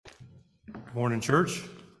Good morning, church.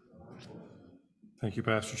 Thank you,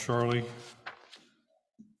 Pastor Charlie.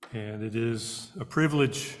 And it is a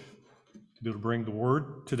privilege to be able to bring the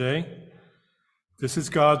word today. This is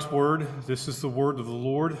God's word. This is the word of the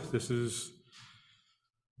Lord. This is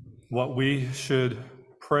what we should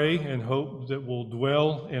pray and hope that will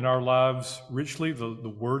dwell in our lives richly,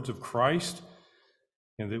 the words of Christ,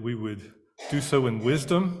 and that we would do so in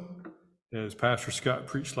wisdom, as Pastor Scott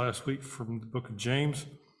preached last week from the book of James.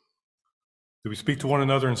 That we speak to one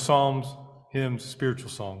another in psalms, hymns,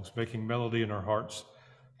 spiritual songs, making melody in our hearts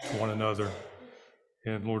to one another.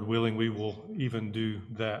 And Lord willing, we will even do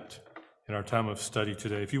that in our time of study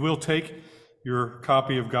today. If you will, take your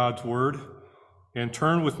copy of God's Word and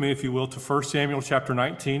turn with me, if you will, to 1 Samuel chapter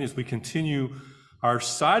 19 as we continue our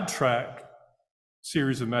sidetrack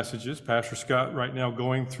series of messages. Pastor Scott right now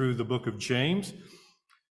going through the book of James.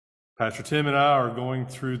 Pastor Tim and I are going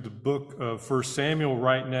through the book of 1 Samuel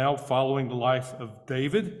right now, following the life of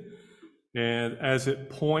David, and as it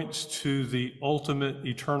points to the ultimate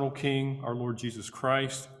eternal King, our Lord Jesus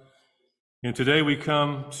Christ. And today we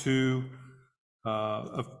come to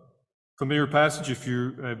a familiar passage if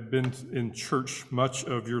you have been in church much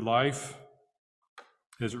of your life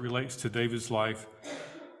as it relates to David's life.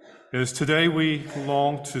 As today we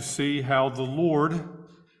long to see how the Lord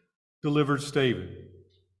delivers David.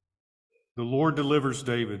 The Lord delivers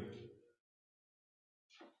David.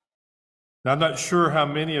 Now, I'm not sure how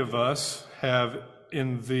many of us have,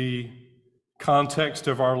 in the context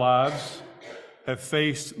of our lives, have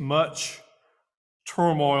faced much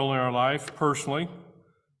turmoil in our life personally.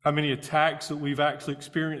 How many attacks that we've actually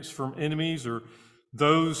experienced from enemies or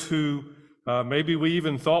those who maybe we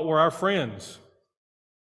even thought were our friends,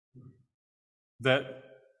 that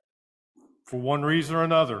for one reason or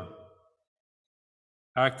another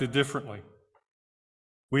acted differently.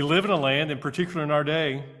 We live in a land, in particular in our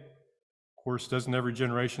day, of course, doesn't every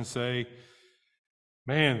generation say,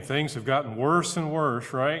 man, things have gotten worse and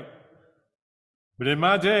worse, right? But in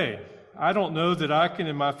my day, I don't know that I can,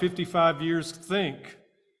 in my 55 years, think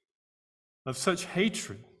of such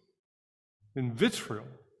hatred and vitriol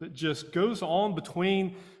that just goes on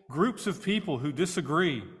between groups of people who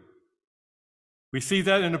disagree. We see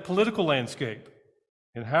that in the political landscape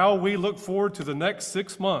and how we look forward to the next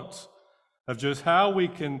 6 months of just how we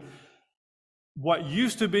can, what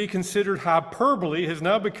used to be considered hyperbole has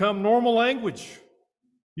now become normal language.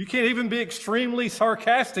 You can't even be extremely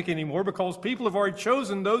sarcastic anymore because people have already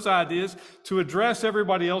chosen those ideas to address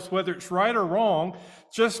everybody else, whether it's right or wrong,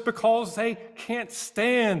 just because they can't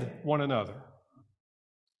stand one another.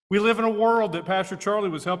 We live in a world that Pastor Charlie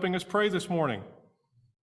was helping us pray this morning,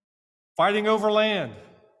 fighting over land.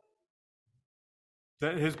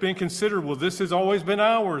 That has been considered, well, this has always been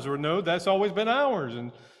ours, or no, that's always been ours.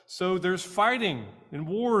 And so there's fighting and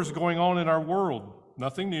wars going on in our world.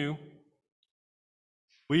 Nothing new.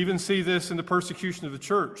 We even see this in the persecution of the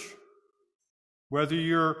church. Whether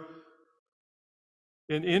you're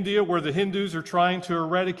in India, where the Hindus are trying to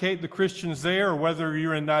eradicate the Christians there, or whether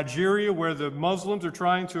you're in Nigeria, where the Muslims are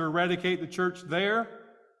trying to eradicate the church there,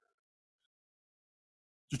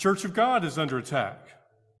 the Church of God is under attack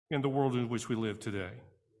in the world in which we live today.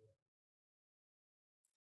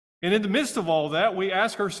 And in the midst of all that, we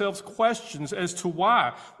ask ourselves questions as to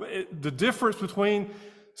why. The difference between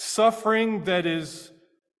suffering that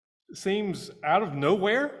seems out of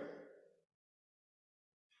nowhere,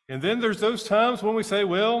 and then there's those times when we say,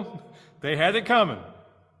 well, they had it coming.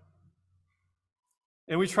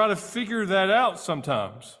 And we try to figure that out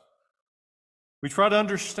sometimes. We try to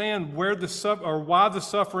understand why the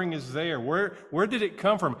suffering is there. Where did it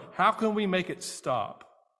come from? How can we make it stop?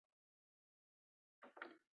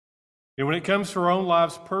 And when it comes to our own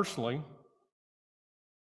lives personally,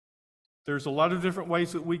 there's a lot of different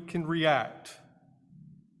ways that we can react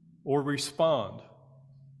or respond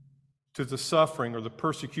to the suffering or the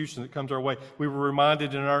persecution that comes our way. We were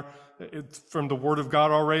reminded from the Word of God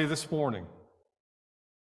already this morning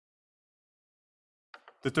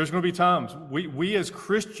that there's going to be times we as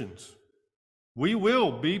Christians, we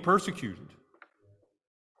will be persecuted.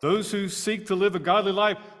 Those who seek to live a godly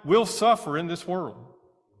life will suffer in this world.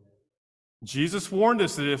 Jesus warned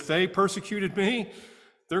us that if they persecuted me,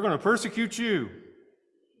 they're going to persecute you.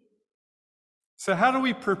 So how do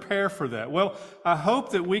we prepare for that? Well, I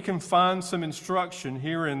hope that we can find some instruction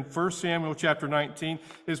here in 1 Samuel chapter 19,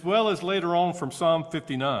 as well as later on from Psalm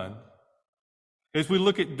 59, as we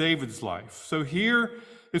look at David's life. So here,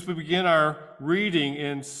 as we begin our reading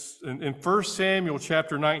in 1 Samuel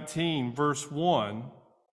chapter 19, verse 1,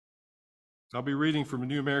 I'll be reading from a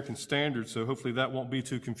New American Standard, so hopefully that won't be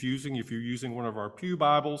too confusing if you're using one of our pew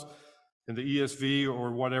Bibles. in the ESV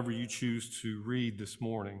or whatever you choose to read this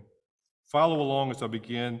morning. Follow along as I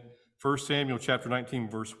begin 1 Samuel chapter 19,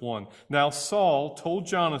 verse 1. Now Saul told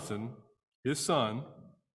Jonathan, his son,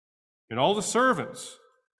 and all the servants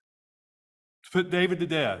to put David to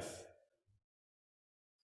death.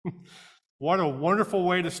 What a wonderful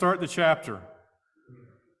way to start the chapter.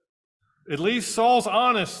 At least Saul's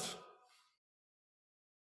honest.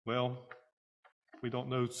 Well, we don't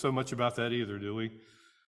know so much about that either, do we?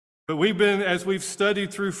 But as we've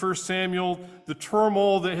studied through 1 Samuel, the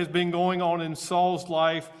turmoil that has been going on in Saul's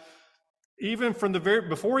life, even from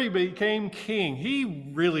before he became king,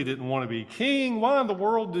 he really didn't want to be king. Why in the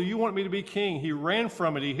world do you want me to be king? He ran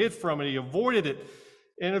from it, he hid from it, he avoided it,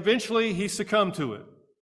 and eventually he succumbed to it.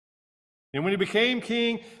 And when he became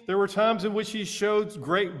king, there were times in which he showed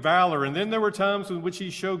great valor, and then there were times in which he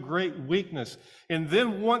showed great weakness. And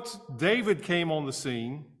then once David came on the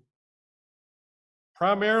scene,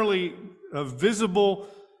 primarily a visible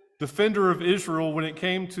defender of Israel when it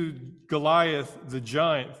came to Goliath, the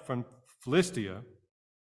giant from Philistia,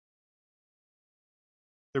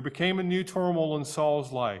 there became a new turmoil in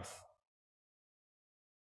Saul's life,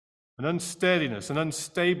 an unsteadiness, an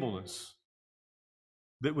unstableness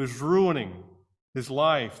that was ruining his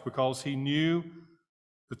life because he knew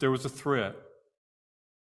that there was a threat.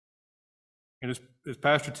 And as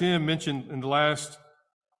Pastor Tim mentioned in the last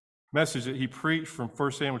message that he preached from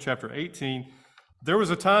 1 Samuel chapter 18, there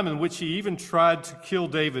was a time in which he even tried to kill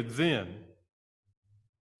David then.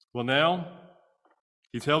 Well, now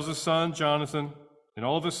he tells his son Jonathan and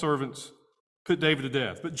all of his servants, put David to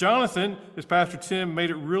death. But Jonathan, as Pastor Tim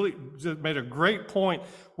made a great point,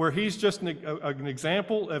 where he's just an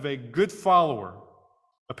example of a good follower,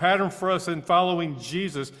 a pattern for us in following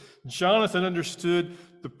Jesus. Jonathan understood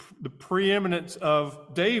the preeminence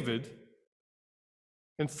of David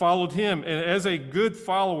and followed him. And as a good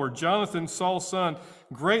follower, Jonathan, Saul's son,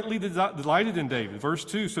 greatly delighted in David. Verse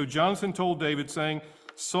 2, so Jonathan told David, saying,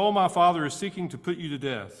 Saul, my father, is seeking to put you to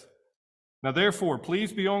death. Now therefore,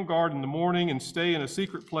 please be on guard in the morning and stay in a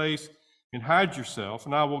secret place and hide yourself,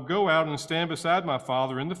 and I will go out and stand beside my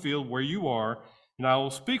father in the field where you are, and I will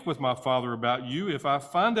speak with my father about you. If I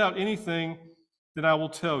find out anything, then I will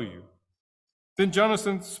tell you. Then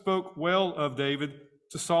Jonathan spoke well of David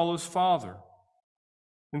to Saul his father,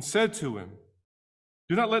 and said to him,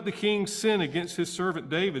 do not let the king sin against his servant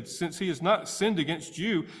David, since he has not sinned against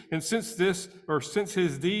you, and since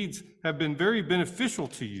his deeds have been very beneficial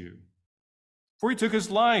to you. For he took his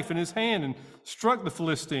life in his hand and struck the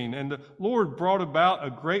Philistine, and the Lord brought about a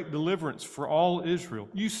great deliverance for all Israel.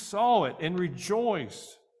 You saw it and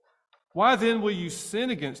rejoiced. Why then will you sin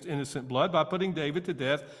against innocent blood by putting David to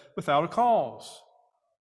death without a cause?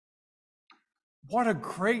 What a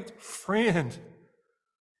great friend.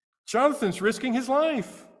 Jonathan's risking his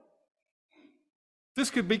life. This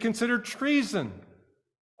could be considered treason,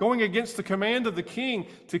 going against the command of the king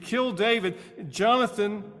to kill David.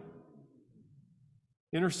 Jonathan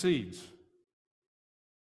intercedes.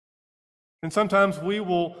 And sometimes we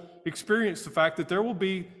will experience the fact that there will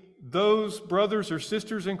be those brothers or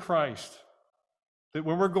sisters in Christ that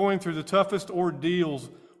when we're going through the toughest ordeals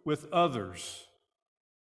with others,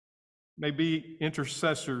 may be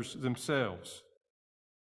intercessors themselves.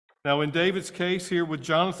 Now, in David's case here with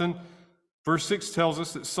Jonathan, verse 6 tells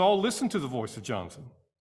us that Saul listened to the voice of Jonathan.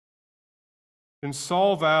 And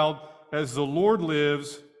Saul vowed, as the Lord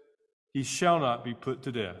lives, he shall not be put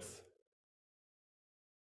to death.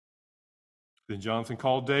 Then Jonathan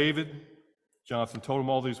called David. Jonathan told him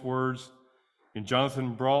all these words. And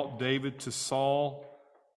Jonathan brought David to Saul,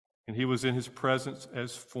 and he was in his presence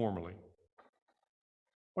as formerly.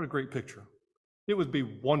 What a great picture. It would be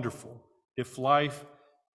wonderful if life,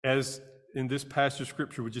 as in this passage of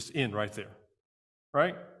Scripture, would just end right there.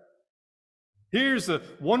 Right? Here's the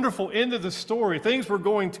wonderful end of the story. Things were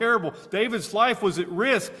going terrible. David's life was at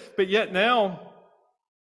risk, but yet now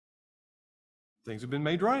things have been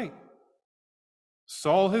made right.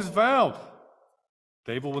 Saul has vowed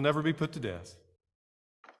David will never be put to death.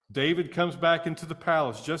 David comes back into the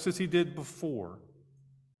palace just as he did before,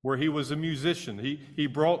 where he was a musician. He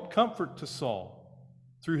brought comfort to Saul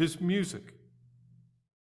through his music.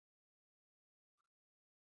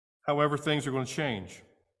 However, things are going to change.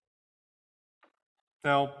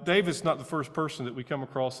 Now, David's not the first person that we come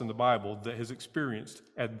across in the Bible that has experienced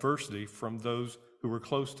adversity from those who were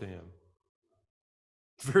close to him.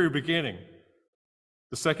 At the very beginning,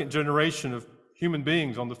 the second generation of human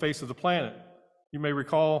beings on the face of the planet. You may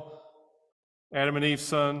recall Adam and Eve's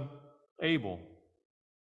son, Abel.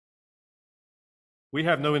 We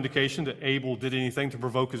have no indication that Abel did anything to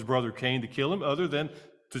provoke his brother Cain to kill him other than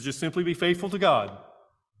to just simply be faithful to God.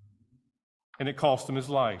 and it cost him his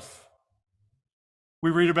life.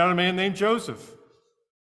 We read about a man named Joseph,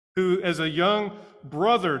 who, as a young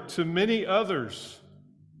brother to many others,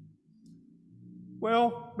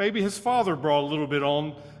 well, maybe his father brought a little bit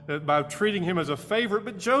on by treating him as a favorite,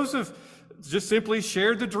 but Joseph just simply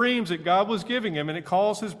shared the dreams that God was giving him, and it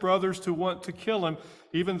caused his brothers to want to kill him,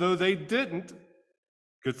 even though they didn't.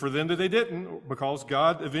 Good for them that they didn't, because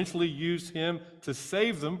God eventually used him to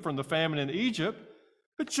save them from the famine in Egypt.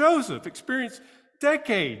 But Joseph experienced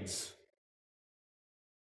decades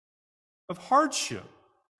of hardship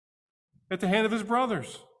at the hand of his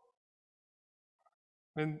brothers.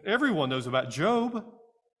 And everyone knows about Job.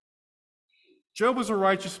 Job was a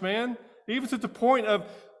righteous man, even to the point of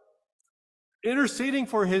interceding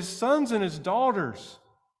for his sons and his daughters.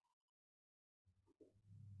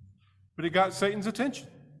 But it got Satan's attention.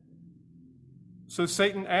 So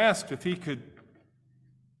Satan asked if he could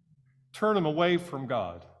turn him away from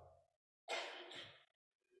God.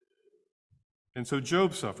 And so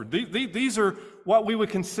Job suffered. These are what we would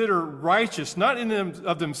consider righteous, not in them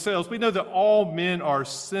of themselves. We know that all men are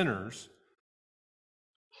sinners.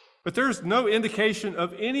 But there's no indication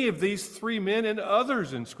of any of these three men and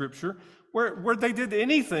others in Scripture where they did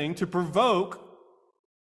anything to provoke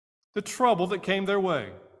the trouble that came their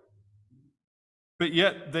way. But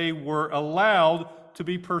yet they were allowed to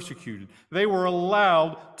be persecuted. They were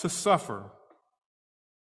allowed to suffer.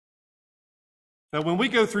 Now, when we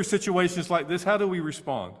go through situations like this, how do we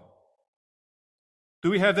respond?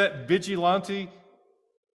 Do we have that vigilante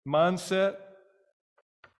mindset?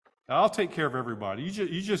 I'll take care of everybody.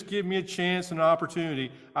 You just give me a chance and an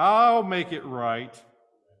opportunity. I'll make it right.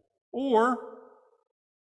 Or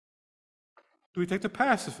do we take the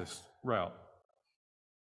pacifist route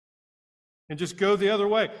and just go the other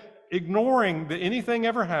way, ignoring that anything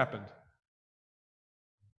ever happened,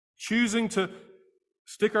 choosing to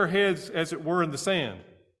stick our heads, as it were, in the sand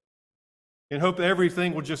and hope that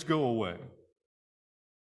everything will just go away?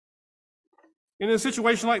 In a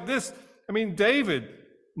situation like this, David,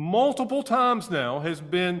 multiple times now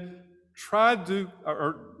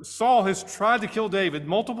Saul has tried to kill David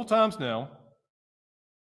multiple times now.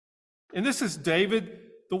 And this is David,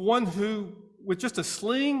 the one who, with just a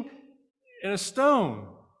sling and a stone,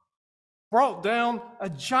 brought down a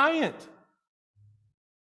giant.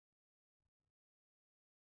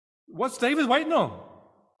 What's David waiting on?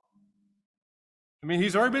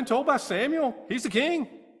 He's already been told by Samuel, he's the king.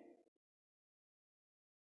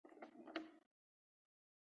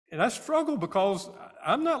 And I struggle because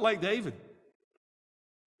I'm not like David.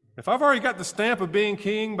 If I've already got the stamp of being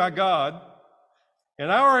king by God,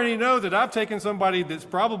 and I already know that I've taken somebody that's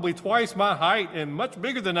probably twice my height and much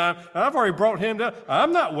bigger than I am, and I've already brought him down,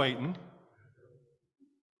 I'm not waiting.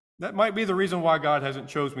 That might be the reason why God hasn't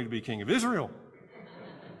chosen me to be king of Israel.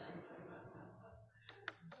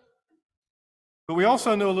 But we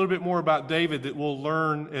also know a little bit more about David that we'll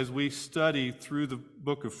learn as we study through the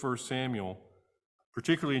book of 1 Samuel,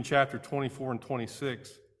 particularly in chapter 24 and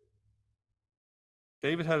 26.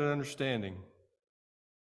 David had an understanding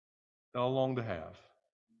all along to have.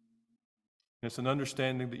 And it's an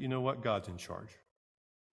understanding that, you know what? God's in charge.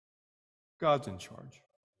 God's in charge.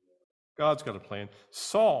 God's got a plan.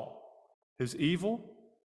 Saul is evil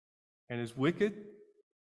and is wicked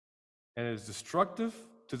and as destructive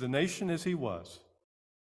to the nation as he was.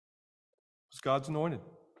 It's God's anointed.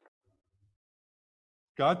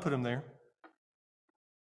 God put him there.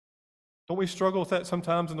 Don't we struggle with that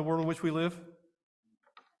sometimes in the world in which we live?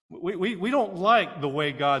 We don't like the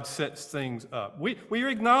way God sets things up. We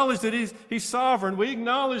acknowledge that he's sovereign. We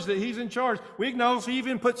acknowledge that he's in charge. We acknowledge he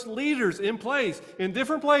even puts leaders in place in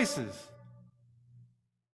different places.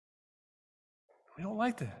 We don't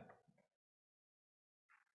like that.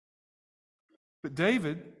 But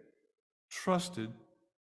David trusted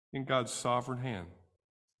in God's sovereign hand,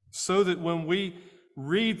 so that when we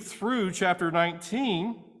read through chapter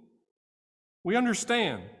 19, we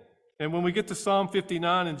understand. And when we get to Psalm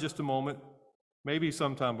 59 in just a moment, maybe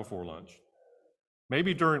sometime before lunch,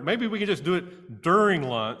 maybe we can just do it during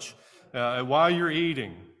lunch while you're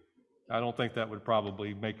eating. I don't think that would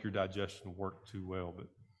probably make your digestion work too well.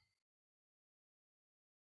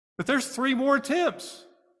 But there's 3 more attempts.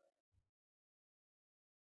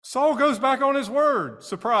 Saul goes back on his word.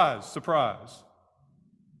 Surprise, surprise.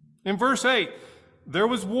 In verse 8, there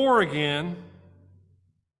was war again.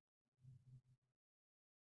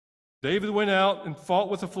 David went out and fought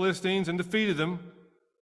with the Philistines and defeated them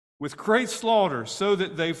with great slaughter, so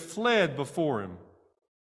that they fled before him.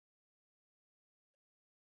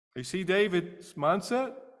 You see David's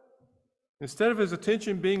mindset? Instead of his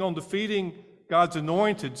attention being on defeating God's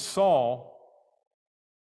anointed, Saul,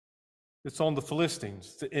 It's on the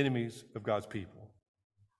Philistines, the enemies of God's people.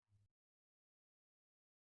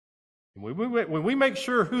 And when we make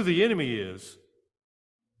sure who the enemy is,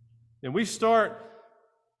 and we start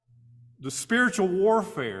the spiritual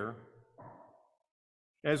warfare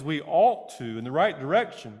as we ought to in the right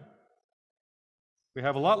direction, we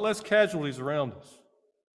have a lot less casualties around us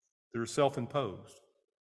that are self-imposed.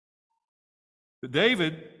 But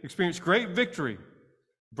David experienced great victory.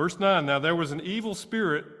 Verse 9, now there was an evil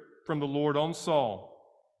spirit from the Lord on Saul.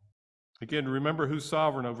 Again, remember who's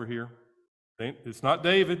sovereign over here. It's not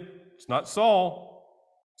David. It's not Saul.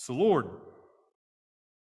 It's the Lord.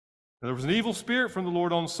 There was an evil spirit from the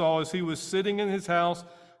Lord on Saul as he was sitting in his house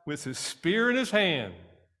with his spear in his hand.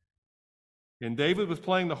 And David was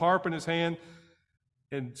playing the harp in his hand.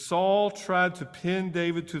 And Saul tried to pin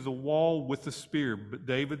David to the wall with the spear. But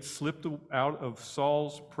David slipped out of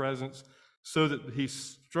Saul's presence so that he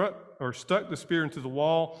stuck the spear into the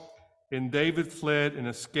wall. And David fled and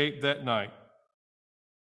escaped that night.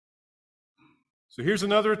 So here's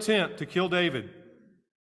another attempt to kill David.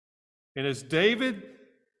 And as David,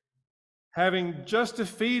 having just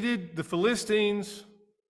defeated the Philistines,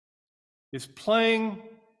 is trying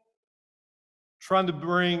to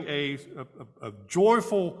bring a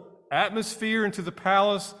joyful atmosphere into the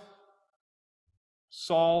palace,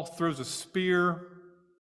 Saul throws a spear,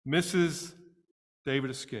 misses,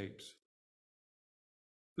 David escapes.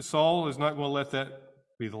 But Saul is not going to let that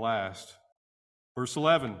be the last. Verse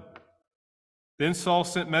 11, then Saul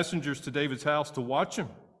sent messengers to David's house to watch him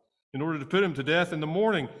in order to put him to death in the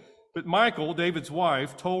morning. But Michal, David's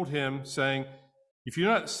wife, told him, saying, if you do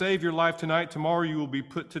not save your life tonight, tomorrow you will be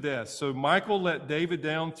put to death. So Michal let David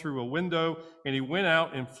down through a window, and he went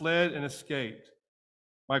out and fled and escaped.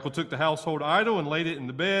 Michal took the household idol and laid it in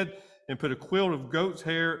the bed, and put a quilt of goat's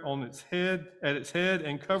hair on its head,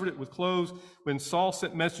 and covered it with clothes. When Saul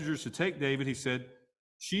sent messengers to take David,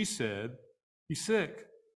 she said, he's sick.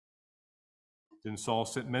 Then Saul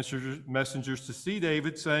sent messengers to see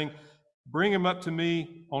David, saying, bring him up to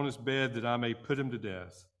me on his bed that I may put him to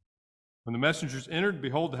death. When the messengers entered,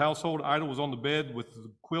 behold, the household idol was on the bed with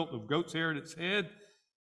the quilt of goat's hair at its head.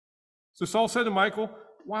 So Saul said to Michal,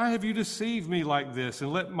 why have you deceived me like this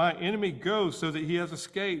and let my enemy go so that he has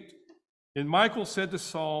escaped? And Michal said to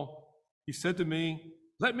Saul, he said to me,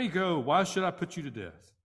 let me go. Why should I put you to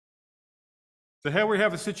death? So here we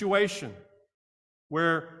have a situation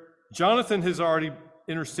where Jonathan has already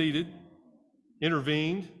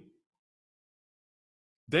intervened.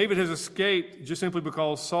 David has escaped just simply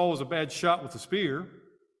because Saul was a bad shot with a spear.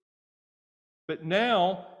 But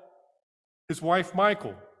now, his wife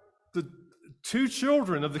Michal, the two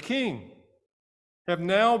children of the king, have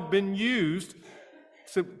now been used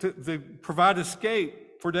to provide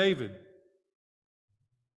escape for David.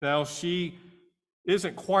 Now, she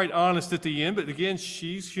isn't quite honest at the end, but again,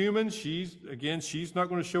 she's human. She's not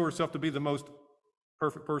going to show herself to be the most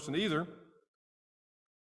perfect person either.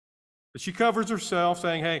 But she covers herself,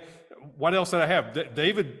 saying, hey, what else did I have?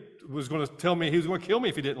 David was going to tell me he was going to kill me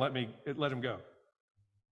if he didn't let him go.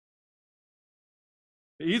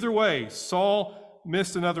 Either way, Saul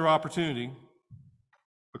missed another opportunity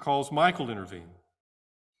because Michal intervened.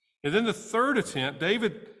 And then the third attempt,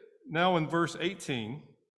 David, now in verse 18,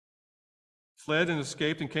 fled and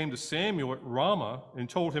escaped and came to Samuel at Ramah and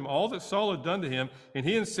told him all that Saul had done to him, and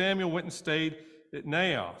he and Samuel went and stayed at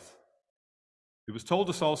Naioth. It was told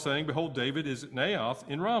to Saul, saying, behold, David is at Naioth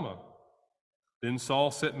in Ramah. Then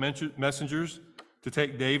Saul sent messengers to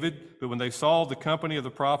take David, but when they saw the company of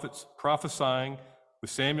the prophets prophesying, with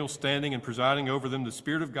Samuel standing and presiding over them, the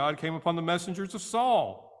Spirit of God came upon the messengers of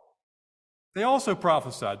Saul. They also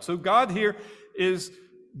prophesied. So God here is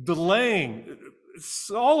delaying.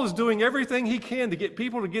 Saul is doing everything he can to get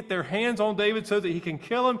people to get their hands on David so that he can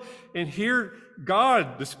kill him. And here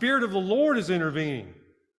God, the Spirit of the Lord, is intervening.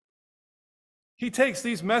 He takes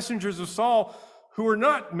these messengers of Saul who are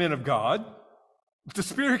not men of God. The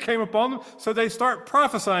Spirit came upon them, so they start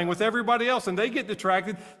prophesying with everybody else, and they get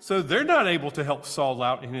detracted, so they're not able to help Saul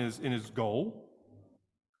out in his goal.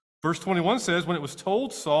 Verse 21 says, when it was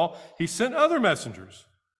told Saul, he sent other messengers.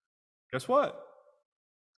 Guess what?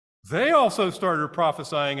 They also started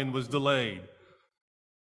prophesying and was delayed.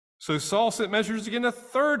 So Saul sent messengers again a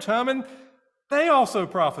third time, and they also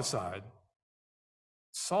prophesied.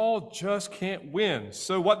 Saul just can't win.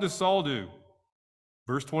 So what does Saul do?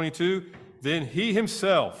 Verse 22, then he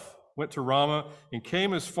himself went to Ramah and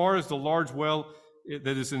came as far as the large well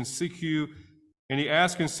that is in Secu, and he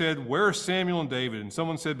asked and said, where are Samuel and David? And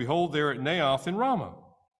someone said, behold, they're at Naioth in Ramah.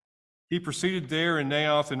 He proceeded there in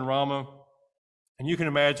Naioth in Ramah, and you can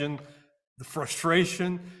imagine the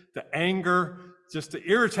frustration, the anger, just the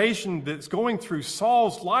irritation that's going through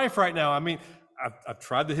Saul's life right now. I mean, I've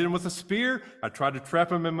tried to hit him with a spear. I tried to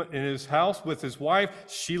trap him in his house with his wife.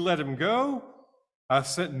 She let him go. I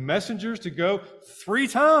sent messengers to go 3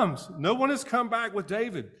 times. No one has come back with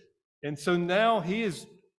David. And so now he is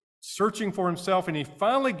searching for himself, and he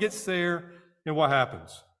finally gets there, and what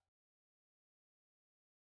happens?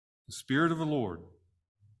 The Spirit of the Lord,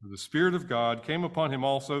 the Spirit of God, came upon him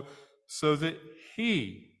also, so that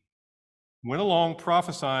he went along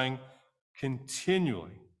prophesying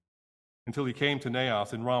continually until he came to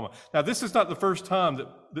Naioth in Ramah. Now, this is not the first time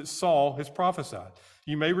that Saul has prophesied.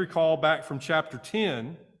 You may recall back from chapter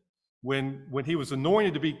 10, when he was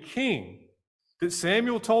anointed to be king, that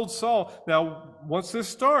Samuel told Saul, now, once this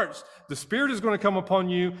starts, the Spirit is going to come upon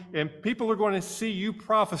you, and people are going to see you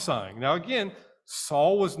prophesying. Now, again,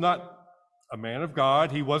 Saul was not a man of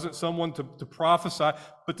God. He wasn't someone to prophesy,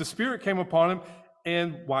 but the Spirit came upon him,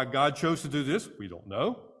 and why God chose to do this, we don't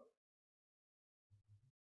know.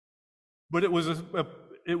 But it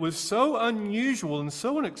was so unusual and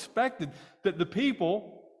so unexpected that the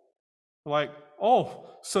people were like, oh,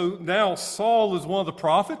 so now Saul is one of the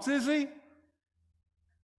prophets, is he?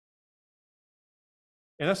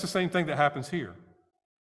 And that's the same thing that happens here.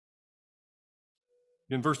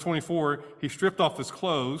 In verse 24, he stripped off his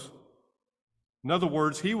clothes. In other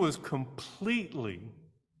words, he was completely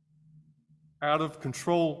out of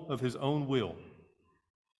control of his own will.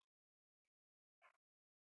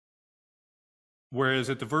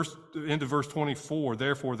 Whereas at the end of verse 24,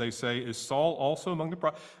 therefore they say, is Saul also among the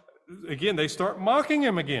prophets? Again, they start mocking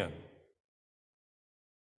him again.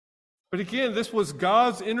 But again, this was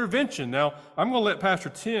God's intervention. Now, I'm going to let Pastor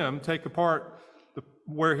Tim take apart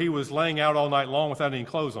where he was laying out all night long without any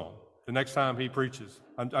clothes on the next time he preaches.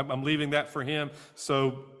 I'm leaving that for him,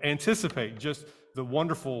 so anticipate just the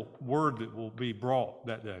wonderful word that will be brought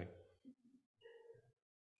that day.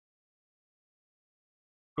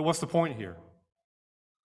 But what's the point here?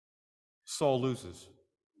 Saul loses.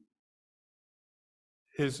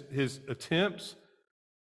 His attempts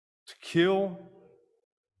to kill,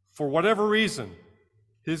 for whatever reason,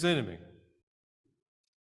 his enemy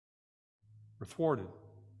were thwarted.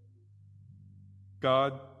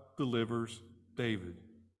 God delivers David.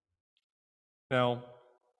 Now,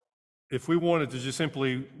 if we wanted to just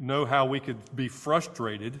simply know how we could be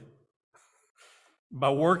frustrated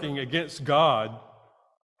by working against God,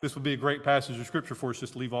 this would be a great passage of Scripture for us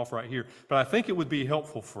just to leave off right here. But I think it would be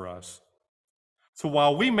helpful for us. So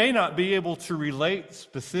while we may not be able to relate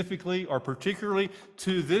specifically or particularly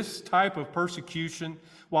to this type of persecution,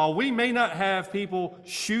 while we may not have people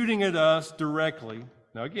shooting at us directly,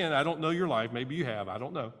 now again, I don't know your life, maybe you have, I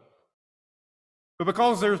don't know. But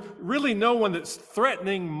because there's really no one that's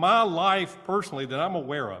threatening my life personally that I'm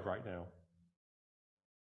aware of right now.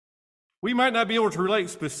 We might not be able to relate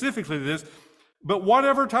specifically to this, but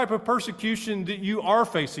whatever type of persecution that you are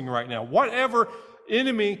facing right now, whatever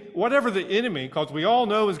the enemy, because we all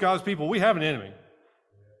know as God's people, we have an enemy.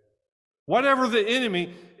 Whatever the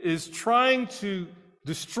enemy is trying to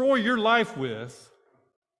destroy your life with,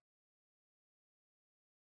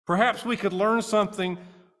 perhaps we could learn something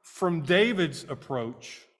from David's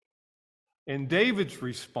approach and David's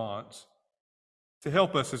response to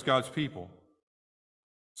help us as God's people.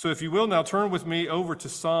 So if you will, now turn with me over to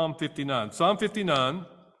Psalm 59. Psalm 59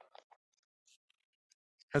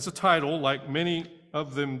 has a title, like many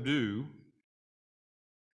of them do.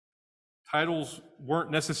 Titles weren't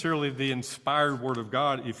necessarily the inspired word of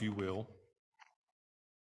God, if you will.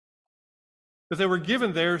 But they were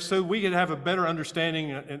given there so we could have a better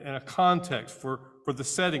understanding and a context for the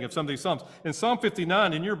setting of some of these Psalms. In Psalm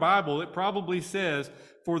 59, in your Bible, it probably says,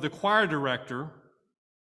 for the choir director,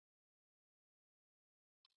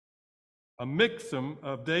 a mixum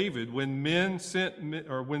of David when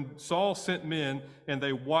Saul sent men and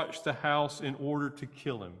they watched the house in order to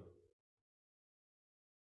kill him.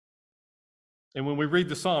 And when we read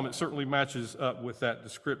the psalm, it certainly matches up with that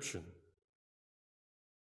description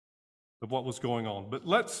of what was going on. But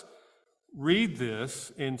let's read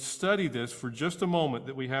this and study this for just a moment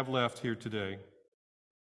that we have left here today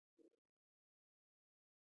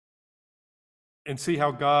and see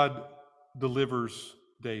how God delivers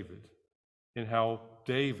David and how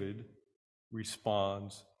David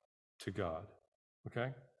responds to God.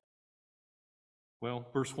 Okay? Well,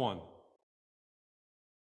 verse 1.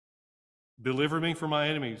 Deliver me from my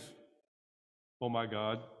enemies, O my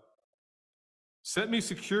God. Set me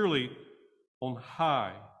securely on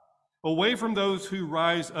high, away from those who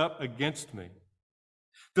rise up against me.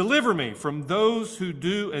 Deliver me from those who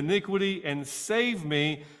do iniquity and save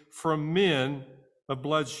me from men of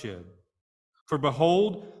bloodshed. For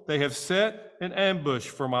behold, they have set an ambush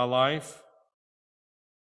for my life.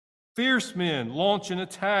 Fierce men launch an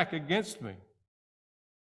attack against me.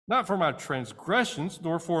 Not for my transgressions,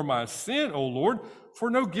 nor for my sin, O Lord, for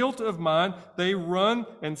no guilt of mine, they run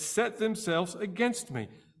and set themselves against me.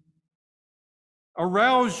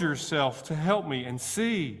 Arouse yourself to help me and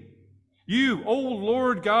see. You, O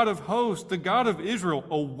Lord God of hosts, the God of Israel,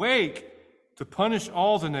 awake to punish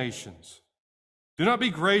all the nations. Do not be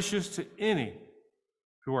gracious to any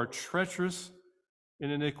who are treacherous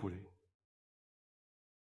in iniquity.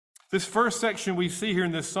 This first section we see here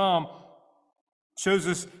in this psalm shows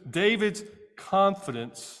us David's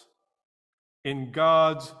confidence in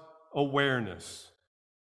God's awareness.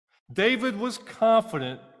 David was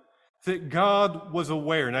confident that God was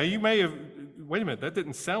aware. Now you may have, wait a minute, that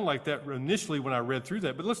didn't sound like that initially when I read through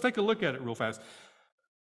that, but let's take a look at it real fast.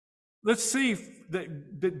 Let's see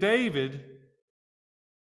that David,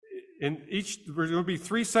 there's going to be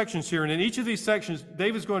 3 sections here, and in each of these sections,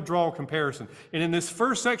 David's going to draw a comparison. And in this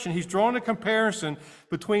first section, he's drawing a comparison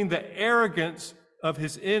between the arrogance of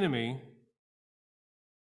his enemy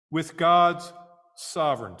with God's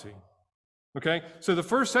sovereignty. Okay? So the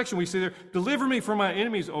first section we see there, deliver me from my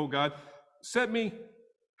enemies, O God. Set me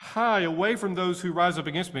high away from those who rise up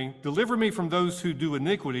against me. Deliver me from those who do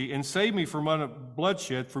iniquity, and save me from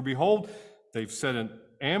bloodshed. For behold, they've set an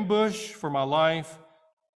ambush for my life.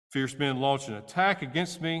 Fierce men launch an attack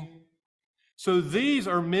against me. So these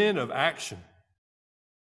are men of action.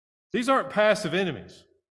 These aren't passive enemies.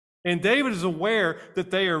 And David is aware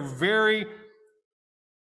that they're very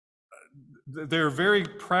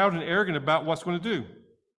proud and arrogant about what's going to do,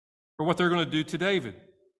 or what they're going to do to David.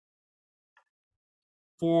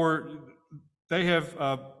 For they have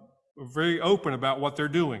very open about what they're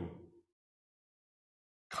doing.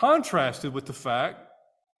 Contrasted with the fact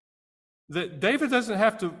that David doesn't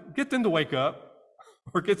have to get them to wake up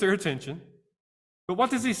or get their attention. But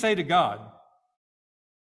what does he say to God?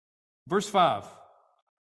 Verse 5.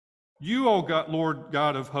 You, O God, Lord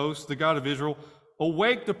God of hosts, the God of Israel,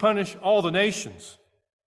 awake to punish all the nations.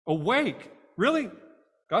 Awake. Really?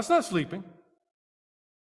 God's not sleeping.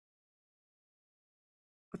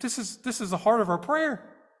 But this is the heart of our prayer.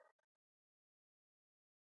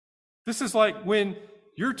 This is like when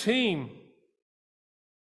your team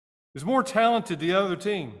is more talented than the other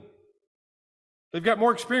team. They've got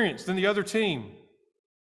more experience than the other team.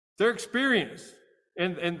 They're experienced,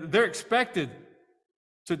 and they're expected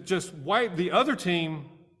to just wipe the other team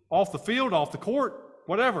off the field, off the court,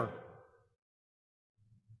 whatever.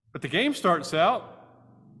 But the game starts out,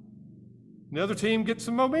 and the other team gets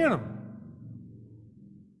some momentum.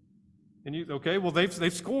 And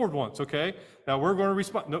they've scored once, okay? Now we're going to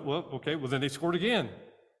respond. No, well, okay, well then they scored again.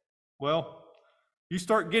 Well, you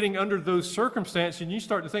start getting under those circumstances, and you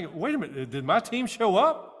start to think, wait a minute, did my team show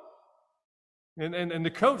up? And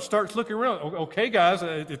the coach starts looking around. Okay, guys,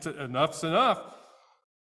 enough's enough.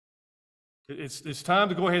 It's time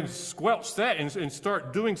to go ahead and squelch that and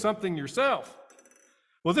start doing something yourself.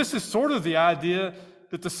 Well, this is sort of the idea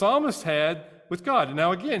that the psalmist had with God. And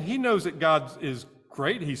now again, he knows that God is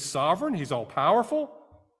great. He's sovereign. He's all-powerful.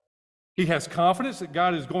 He has confidence that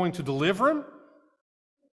God is going to deliver him.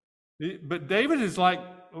 But David is like,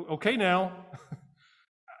 okay, now,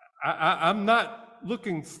 I'm not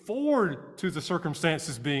looking forward to the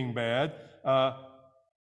circumstances being bad.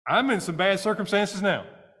 I'm in some bad circumstances now.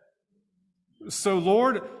 So,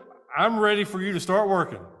 Lord, I'm ready for you to start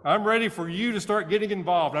working. I'm ready for you to start getting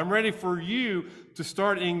involved. I'm ready for you to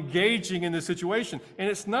start engaging in this situation. And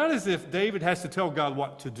it's not as if David has to tell God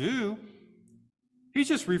what to do. He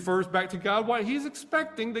just refers back to God what he's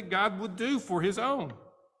expecting that God would do for his own.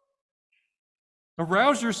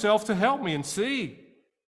 Arouse yourself to help me and see.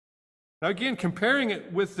 Now again, comparing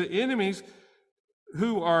it with the enemies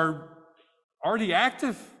who are already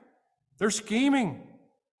active. They're scheming.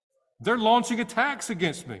 They're launching attacks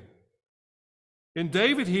against me. And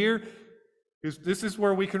David here, this is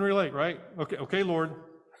where we can relate, right? Okay, Lord,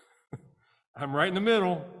 I'm right in the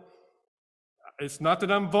middle. It's not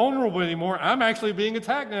that I'm vulnerable anymore. I'm actually being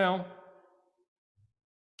attacked now.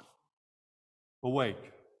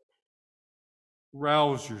 Awake.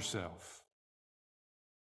 Rouse yourself.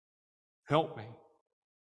 Help me.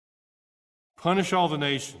 Punish all the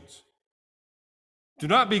nations. Do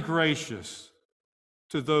not be gracious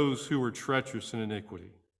to those who are treacherous in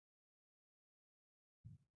iniquity.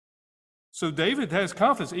 So David has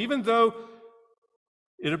confidence, even though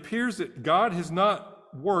it appears that God has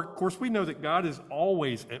not worked. Of course, we know that God is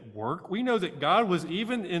always at work. We know that God was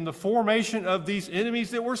even in the formation of these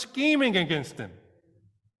enemies that were scheming against him.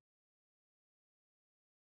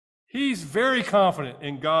 He's very confident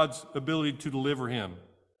in God's ability to deliver him.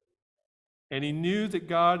 And he knew that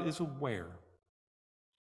God is aware.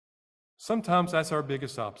 Sometimes that's our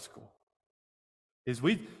biggest obstacle.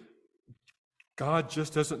 God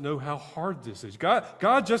just doesn't know how hard this is.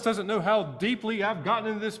 God just doesn't know how deeply I've gotten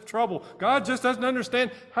into this trouble. God just doesn't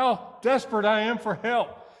understand how desperate I am for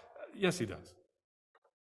help. Yes, he does.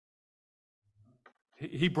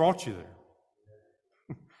 He brought you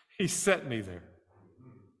there. He set me there.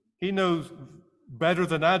 He knows better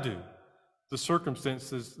than I do the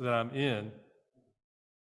circumstances that I'm in.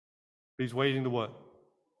 He's waiting to what?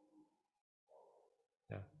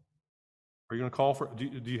 Yeah. Are you going to call for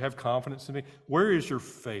it? Do you have confidence in me? Where is your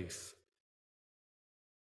faith?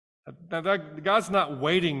 Now, God's not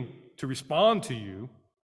waiting to respond to you,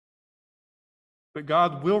 but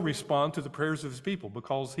God will respond to the prayers of his people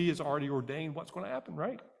because he has already ordained what's going to happen,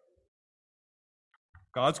 right?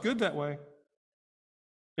 God's good that way.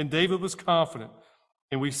 And David was confident.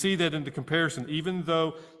 And we see that in the comparison. Even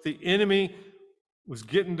though the enemy was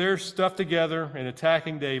getting their stuff together and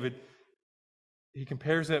attacking David, he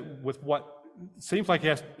compares that with what seems like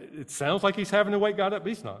it sounds like he's having to wake God up, but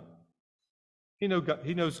he's not. He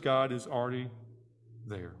knows God is already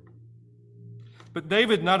there. But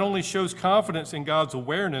David not only shows confidence in God's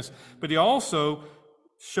awareness, but he also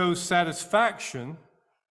shows satisfaction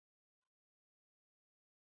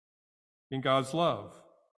in God's love.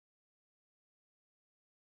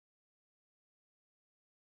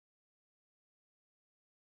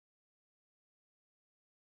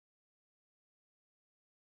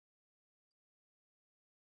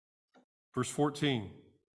 Verse 14.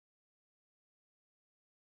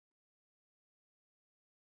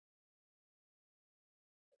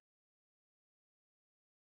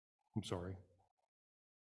 I'm sorry.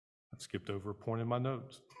 I skipped over a point in my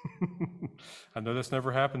notes. I know that's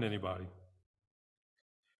never happened to anybody.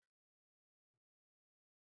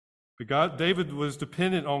 But David was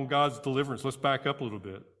dependent on God's deliverance. Let's back up a little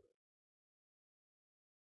bit.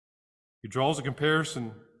 He draws a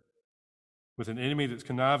comparison with an enemy that's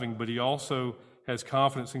conniving, but he also has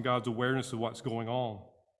confidence in God's awareness of what's going on.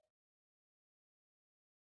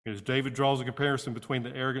 As David draws a comparison between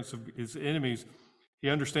the arrogance of his enemies, he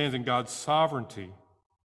understands in God's sovereignty,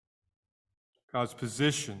 God's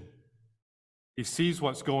position. He sees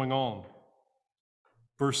what's going on.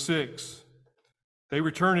 Verse 6, they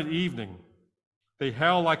return at evening. They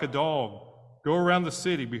howl like a dog, go around the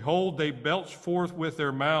city. Behold, they belch forth with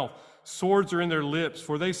their mouth. Swords are in their lips,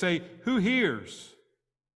 for they say, who hears?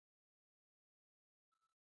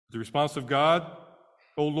 The response of God,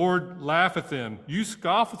 O Lord, laugh at them. You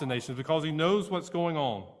scoff at the nations because he knows what's going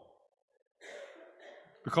on.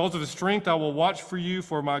 Because of his strength, I will watch for you,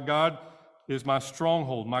 for my God is my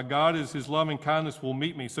stronghold. My God is his loving kindness will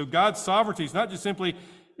meet me. So God's sovereignty is not just simply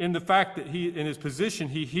in the fact that he, in his position,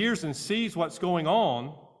 he hears and sees what's going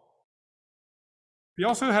on. He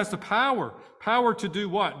also has the power to do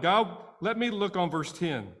what? God, let me look on verse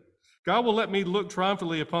 10. God will let me look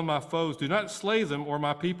triumphantly upon my foes. Do not slay them, or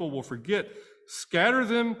my people will forget. Scatter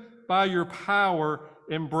them by your power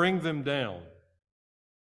and bring them down.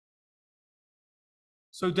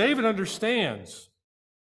 So David understands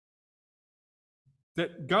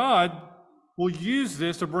that God will use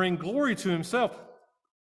this to bring glory to himself,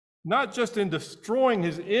 not just in destroying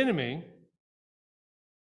his enemy,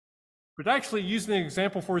 but actually using an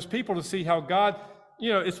example for his people to see how God,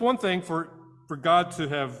 it's one thing for God to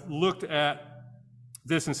have looked at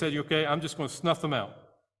this and said, okay, I'm just going to snuff them out.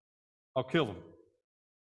 I'll kill them.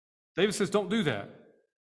 David says, don't do that.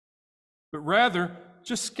 But rather,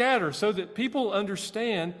 just scatter so that people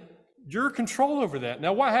understand your control over that.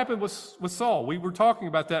 Now, what happened with Saul? We were talking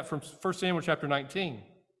about that from 1 Samuel chapter 19,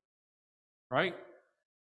 right?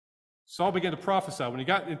 Saul began to prophesy. When he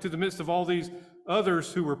got into the midst of all these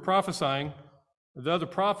others who were prophesying, the other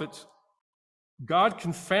prophets, God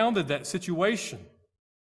confounded that situation,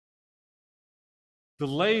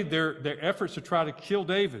 delayed their efforts to try to kill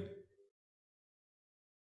David.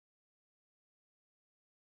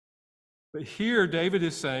 But here David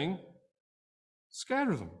is saying,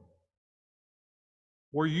 scatter them.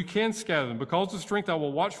 Or you can scatter them. Because of strength I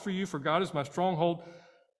will watch for you, for God is my stronghold.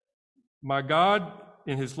 My God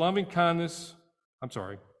in his loving kindness,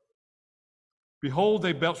 behold,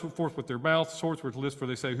 they belch forth with their mouth, swords were to lips, for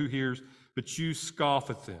they say, who hears? But you scoff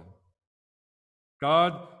at them.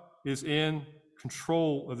 God is in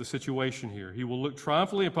control of the situation here. He will look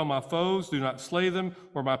triumphantly upon my foes. Do not slay them,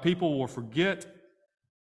 or my people will forget.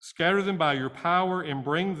 Scatter them by your power and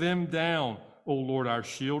bring them down. O Lord, our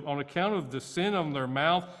shield, on account of the sin on their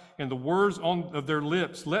mouth and the words of their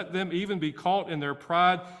lips. Let them even be caught in their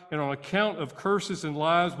pride and on account of curses and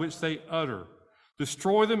lies which they utter.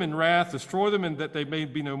 Destroy them in wrath, destroy them, and that they may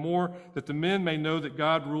be no more, that the men may know that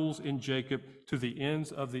God rules in Jacob to the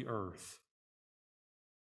ends of the earth.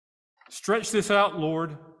 Stretch this out,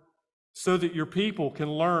 Lord, so that your people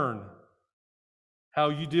can learn how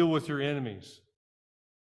you deal with your enemies,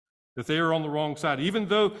 that they are on the wrong side, even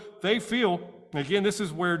though they feel, again, this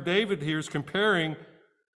is where David here is comparing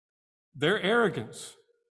their arrogance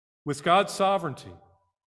with God's sovereignty.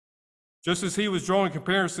 Just as he was drawing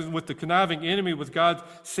comparison with the conniving enemy with God's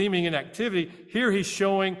seeming inactivity, here he's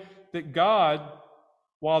showing that God,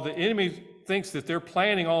 while the enemy thinks that they're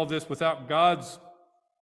planning all of this without God's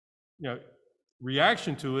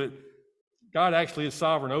reaction to it, God actually is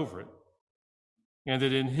sovereign over it. And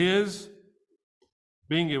that in his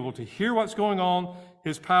being able to hear what's going on,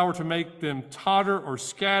 his power to make them totter or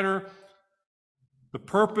scatter, the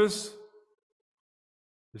purpose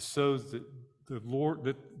is so that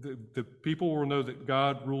the people will know that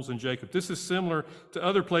God rules in Jacob. This is similar to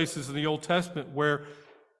other places in the Old Testament where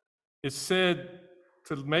it's said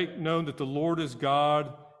to make known that the Lord is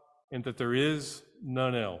God and that there is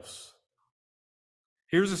none else.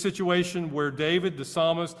 Here's a situation where David, the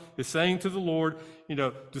psalmist, is saying to the Lord,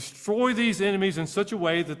 destroy these enemies in such a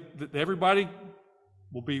way that everybody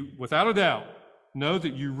will be, without a doubt, know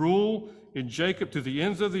that you rule in Jacob to the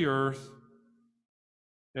ends of the earth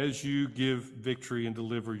as you give victory and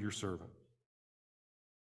deliver your servant.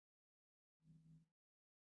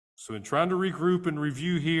 So in trying to regroup and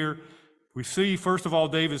review here, we see, first of all,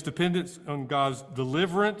 David's dependence on God's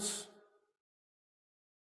deliverance.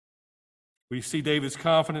 We see David's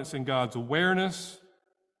confidence in God's awareness.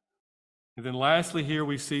 And then lastly here,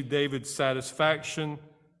 we see David's satisfaction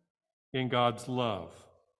in God's love.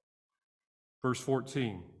 Verse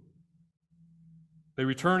 14. They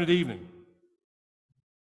return at evening.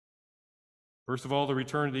 First of all, they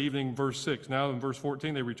return at evening, verse 6. Now in verse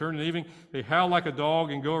 14, they return at evening. They howl like a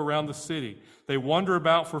dog and go around the city. They wander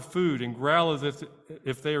about for food and growl as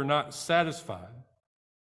if they are not satisfied.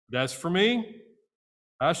 But as for me,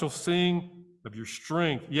 I shall sing of your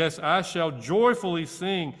strength. Yes, I shall joyfully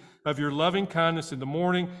sing of your loving kindness in the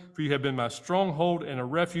morning, for you have been my stronghold and a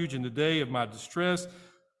refuge in the day of my distress.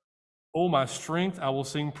 O my strength, I will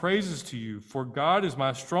sing praises to you, for God is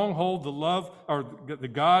my stronghold, the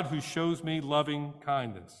God who shows me loving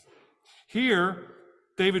kindness. Here,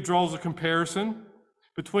 David draws a comparison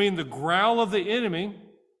between the growl of the enemy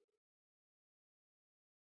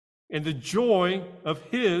and the joy of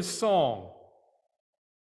his song.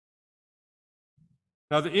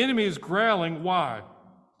 Now, the enemy is growling. Why?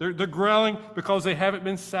 They're growling because they haven't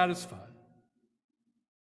been satisfied.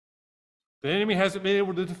 The enemy hasn't been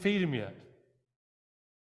able to defeat him yet.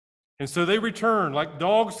 And so they return like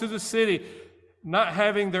dogs to the city, not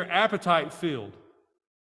having their appetite filled.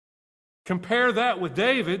 Compare that with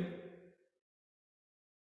David.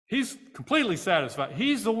 He's completely satisfied.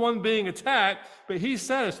 He's the one being attacked, but he's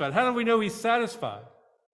satisfied. How do we know he's satisfied?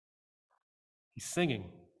 He's singing.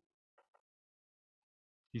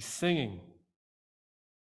 He's singing.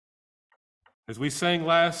 As we sang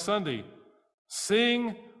last Sunday,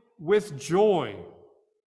 sing with joy,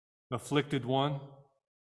 afflicted one.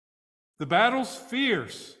 The battle's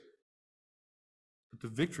fierce, but the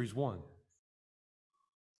victory's won.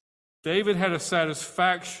 David had a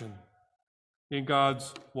satisfaction in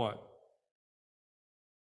God's what?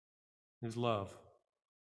 His love.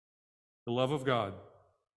 The love of God.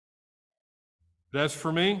 But as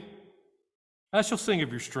for me, I shall sing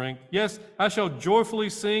of your strength. Yes, I shall joyfully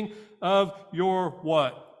sing of your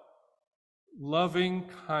what? Loving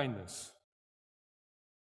kindness.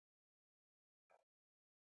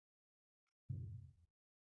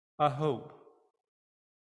 I hope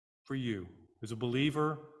for you as a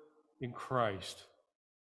believer in Christ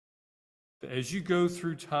that as you go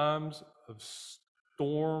through times of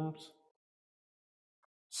storms,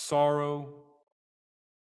 sorrow,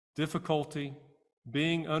 difficulty,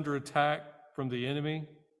 being under attack from the enemy,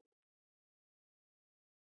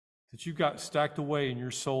 that you've got stacked away in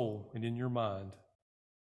your soul and in your mind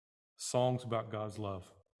songs about God's love.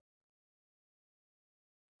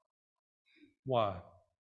 Why?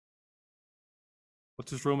 What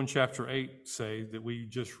does Romans chapter 8 say that we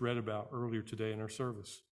just read about earlier today in our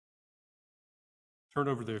service? Turn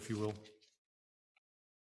over there if you will.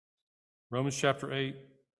 Romans chapter 8.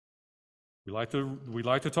 We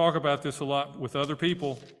like to talk about this a lot with other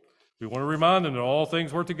people. We want to remind them that all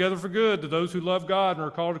things work together for good to those who love God and are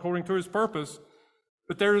called according to his purpose.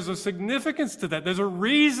 But there is a significance to that. There's a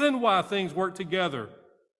reason why things work together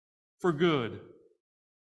for good.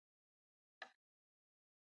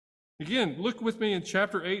 Again, look with me in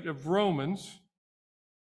chapter 8 of Romans,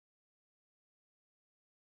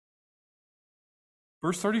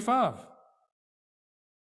 verse 35.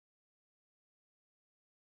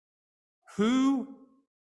 Who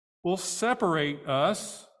will separate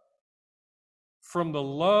us from the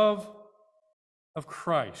love of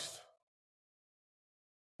Christ?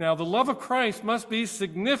 Now, the love of Christ must be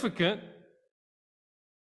significant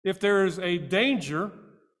if there is a danger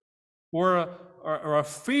or a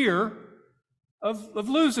fear of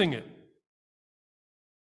losing it.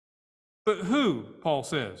 But who, Paul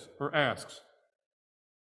says, or asks?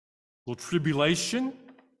 Will tribulation?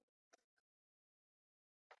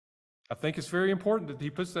 I think it's very important that he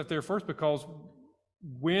puts that there first, because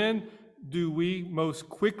when do we most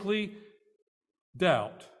quickly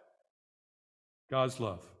doubt God's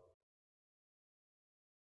love?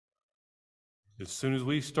 As soon as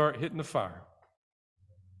we start hitting the fire.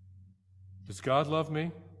 Does God love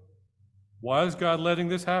me? Why is God letting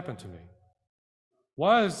this happen to me?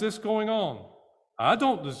 Why is this going on? I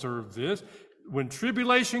don't deserve this. When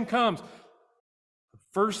tribulation comes, the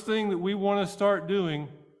first thing that we want to start doing,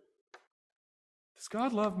 does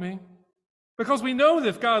God love me? Because we know that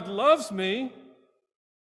if God loves me,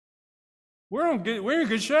 we're in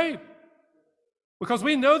good shape. Because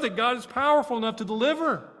we know that God is powerful enough to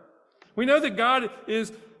deliver. We know that God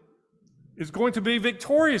is going to be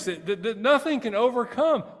victorious, that nothing can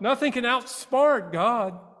overcome, nothing can outsmart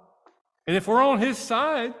God. And if we're on his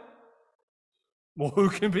side, well, who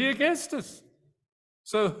can be against us?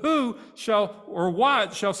 So who shall, or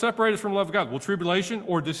what shall separate us from the love of God? Will tribulation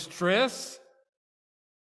or distress?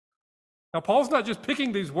 Now, Paul's not just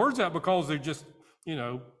picking these words out because they're just,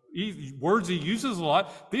 words he uses a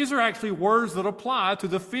lot. These are actually words that apply to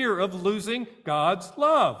the fear of losing God's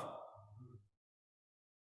love.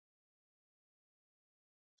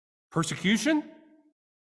 Persecution,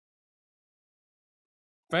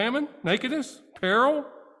 famine, nakedness, peril,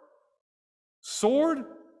 sword,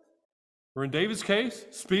 or in David's case,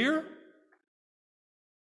 spear.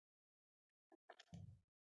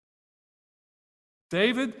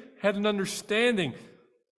 David had an understanding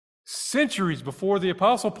centuries before the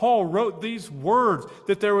Apostle Paul wrote these words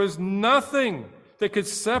that there was nothing that could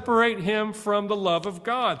separate him from the love of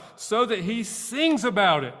God, so that he sings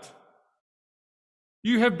about it.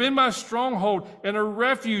 You have been my stronghold and a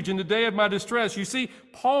refuge in the day of my distress. You see,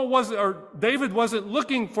 David wasn't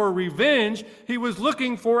looking for revenge. He was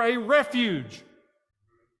looking for a refuge.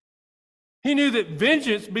 He knew that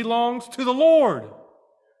vengeance belongs to the Lord.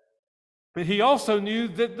 But he also knew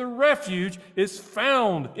that the refuge is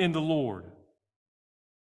found in the Lord.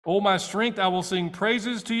 Oh, my strength, I will sing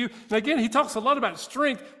praises to you. And again, he talks a lot about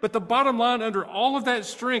strength, but the bottom line under all of that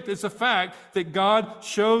strength is the fact that God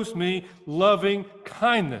shows me loving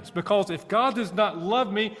kindness. Because if God does not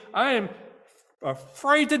love me, I am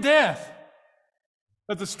afraid to death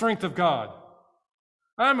of the strength of God.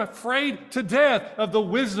 I'm afraid to death of the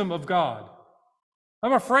wisdom of God.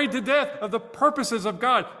 I'm afraid to death of the purposes of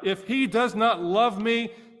God. If he does not love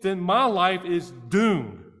me, then my life is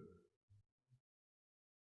doomed.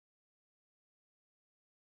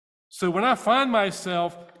 So when I find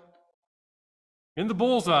myself in the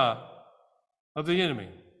bullseye of the enemy,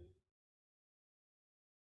 I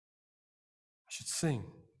should sing.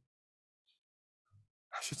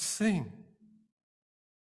 I should sing.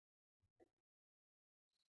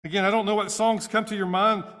 Again, I don't know what songs come to your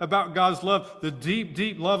mind about God's love. The deep,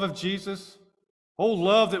 deep love of Jesus. Oh,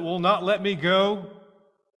 love that will not let me go.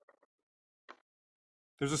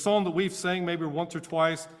 There's a song that we've sang maybe once or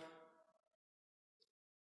twice.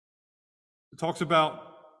 It talks about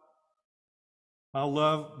my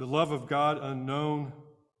love, the love of God unknown.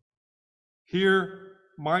 Here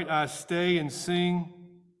might I stay and sing,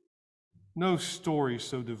 no story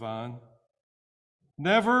so divine.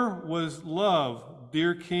 Never was love,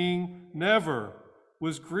 dear King, never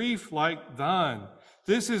was grief like thine.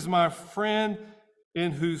 This is my friend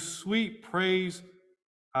in whose sweet praise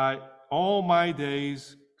I all my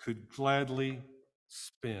days could gladly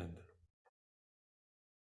spend.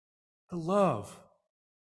 The love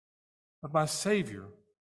of my Savior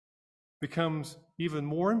becomes even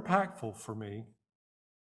more impactful for me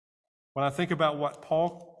when I think about what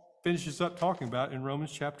Paul finishes up talking about in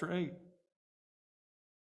Romans chapter 8.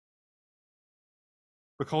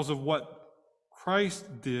 Because of what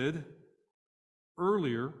Christ did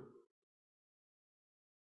earlier,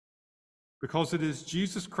 because it is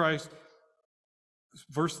Jesus Christ.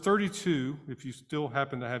 Verse 32, if you still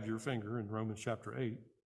happen to have your finger in Romans chapter 8,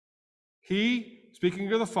 he,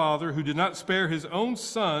 speaking of the Father, who did not spare his own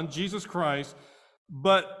Son, Jesus Christ,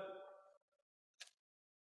 but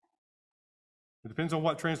It depends on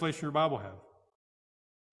what translation your Bible has.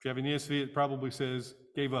 If you have an ESV, it probably says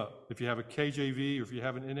gave up. If you have a KJV or if you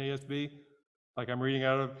have an NASB, like I'm reading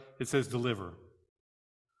out of, it says deliver.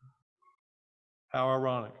 How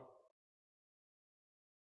ironic.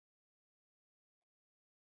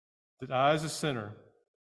 That I, as a sinner,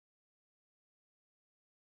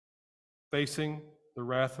 facing the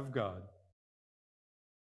wrath of God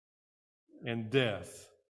and death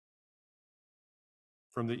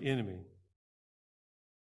from the enemy,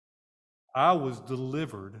 I was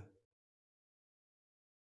delivered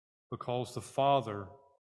because the Father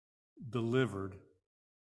delivered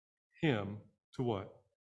him to what?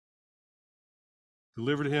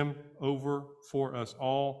 Delivered him over for us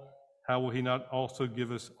all. How will he not also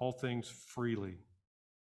give us all things freely?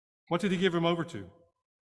 What did he give him over to?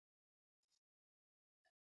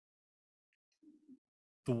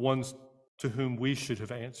 The ones to whom we should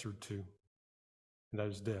have answered to, and that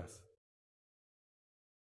is death.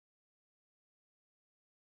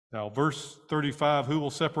 Now, verse 35, who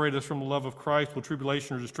will separate us from the love of Christ? Will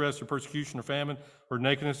tribulation or distress or persecution or famine or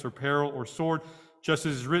nakedness or peril or sword? Just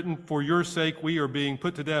as is written, for your sake we are being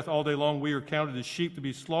put to death all day long. We are counted as sheep to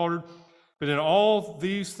be slaughtered. But in all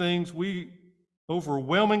these things we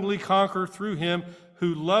overwhelmingly conquer through him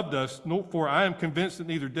who loved us. For I am convinced that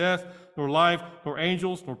neither death, nor life, nor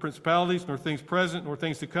angels, nor principalities, nor things present, nor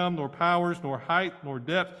things to come, nor powers, nor height, nor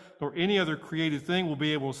depth, nor any other created thing will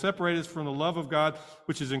be able to separate us from the love of God,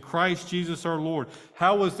 which is in Christ Jesus our Lord.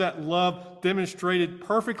 How was that love demonstrated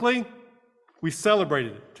perfectly? We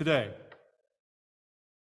celebrated it today.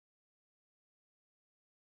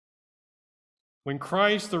 When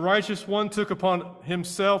Christ, the righteous one, took upon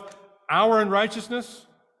himself our unrighteousness,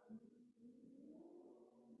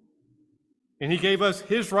 and he gave us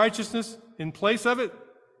his righteousness in place of it,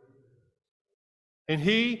 and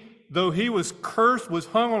he, though he was cursed, was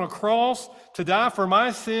hung on a cross to die for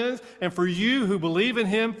my sins and for you who believe in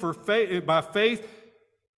him by faith,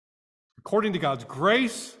 according to God's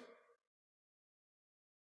grace,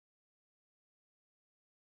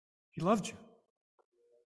 he loved you.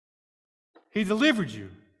 He delivered you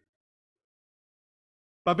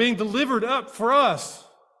by being delivered up for us.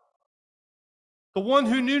 The one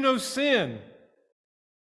who knew no sin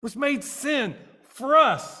was made sin for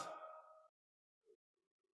us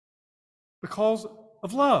because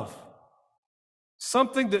of love.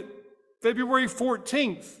 Something that February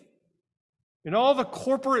 14th, in all the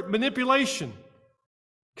corporate manipulation,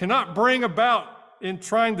 cannot bring about in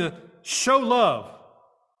trying to show love.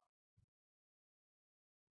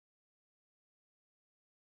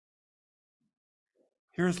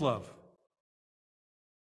 Here's love.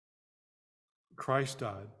 Christ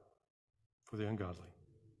died for the ungodly.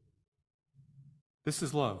 This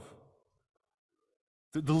is love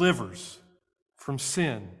that delivers from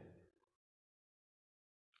sin.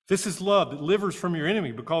 This is love that delivers from your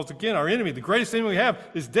enemy, because again, our enemy, the greatest enemy we have,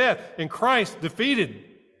 is death, and Christ defeated.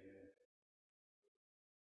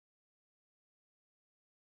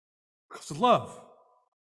 Because of love.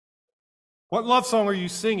 What love song are you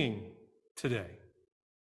singing today?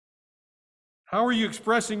 How are you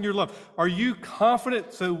expressing your love? Are you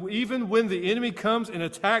confident so even when the enemy comes and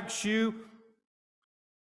attacks you,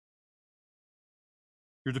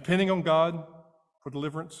 you're depending on God for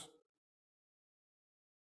deliverance?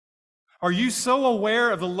 Are you so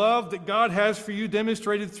aware of the love that God has for you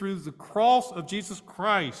demonstrated through the cross of Jesus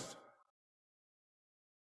Christ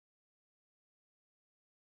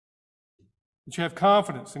that you have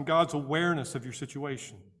confidence in God's awareness of your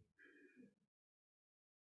situation?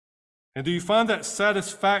 And do you find that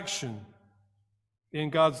satisfaction in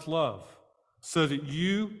God's love so that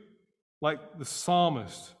you, like the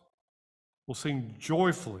psalmist, will sing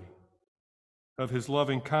joyfully of his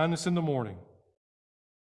loving kindness in the morning,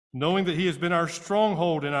 knowing that he has been our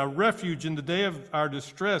stronghold and our refuge in the day of our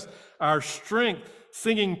distress, our strength,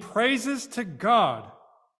 singing praises to God.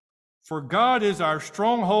 For God is our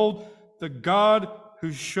stronghold, the God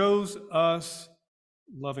who shows us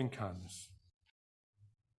loving kindness.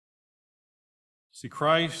 See,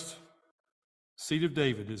 Christ, seed of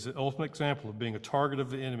David, is the ultimate example of being a target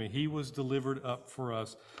of the enemy. He was delivered up for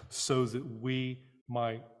us so that we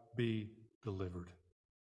might be delivered.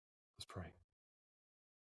 Let's pray.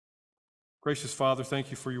 Gracious Father,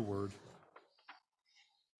 thank you for your word.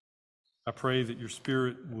 I pray that your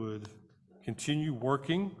Spirit would continue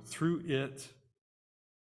working through it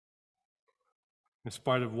in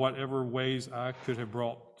spite of whatever ways I could have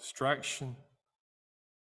brought distraction,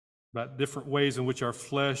 about different ways in which our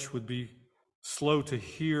flesh would be slow to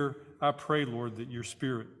hear. I pray, Lord, that your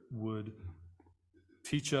Spirit would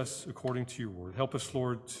teach us according to your word. Help us,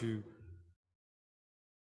 Lord, to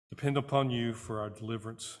depend upon you for our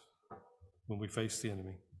deliverance when we face the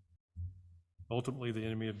enemy, ultimately the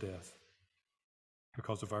enemy of death,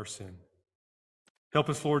 because of our sin. Help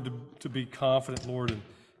us, Lord, to be confident, Lord,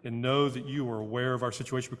 and know that you are aware of our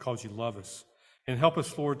situation because you love us. And help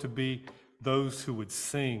us, Lord, to be those who would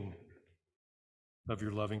sing of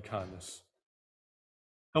your loving kindness.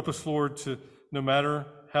 Help us, Lord, to no matter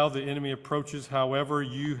how the enemy approaches, however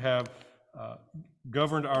you have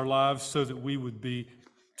governed our lives so that we would be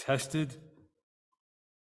tested.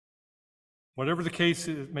 Whatever the case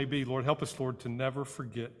it may be, Lord, help us, Lord, to never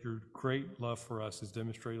forget your great love for us as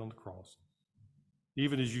demonstrated on the cross.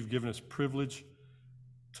 Even as you've given us privilege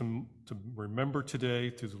to remember today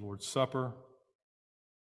through the Lord's Supper,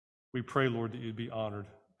 we pray, Lord, that you'd be honored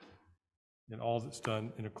in all that's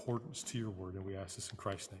done in accordance to your word. And we ask this in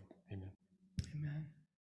Christ's name. Amen. Amen.